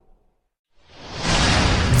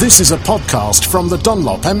This is a podcast from the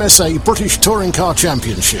Dunlop MSA British Touring Car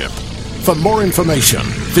Championship. For more information,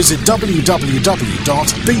 visit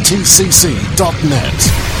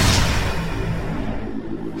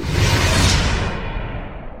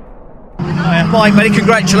www.btcc.net. Mike, many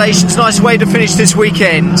congratulations. Nice way to finish this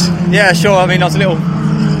weekend. Yeah, sure. I mean, I was a little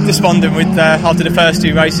despondent with after the first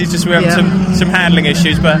two races, just we were having some handling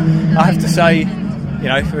issues, but I have to say, you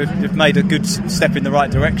know, we've made a good step in the right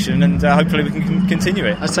direction, and hopefully we can continue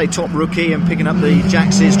it. I'd say top rookie and picking up the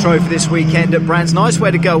Jack Sears Trophy this weekend at Brands. Nice way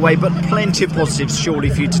to go away, but plenty of positives surely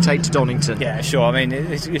for you to take to Donington. Yeah, sure. I mean,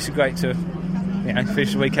 it's great to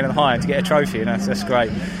finish the weekend at the high and to get a trophy, and that's great.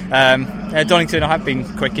 Donington, I have been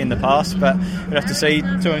quick in the past, but we'll have to see.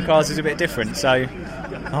 Touring cars is a bit different, so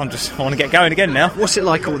I want to get going again now. What's it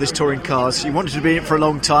like, all this touring cars? You wanted to be in it for a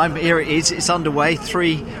long time. Here it is. It's underway.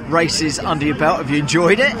 3 races under your belt. Have you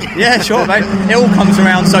enjoyed it? Yeah, sure, mate. It all comes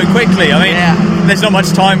around so quickly. I mean, There's not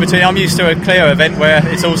much time between. I'm used to a Clio event where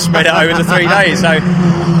it's all spread out over the 3 days. So,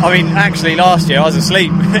 I mean, actually, last year I was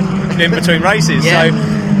asleep in between races. Yeah. So.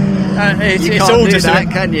 It's can't all do just that,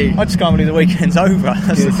 can you? I just can't believe the weekend's over.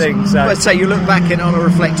 That's the thing. So. Let's say you look back and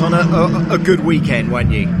reflect on a good weekend, won't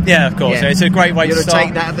you? Yeah, of course. Yeah. It's a great way to start.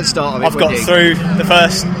 Take that at the start of it. I've got through the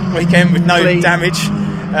first weekend with no damage.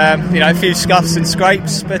 A few scuffs and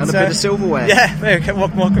scrapes, but and a bit of silverware. Yeah,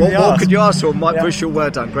 what could you ask? What could you ask for? Mike Bushell, well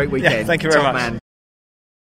done. Great weekend. Yeah, thank you very much. Man.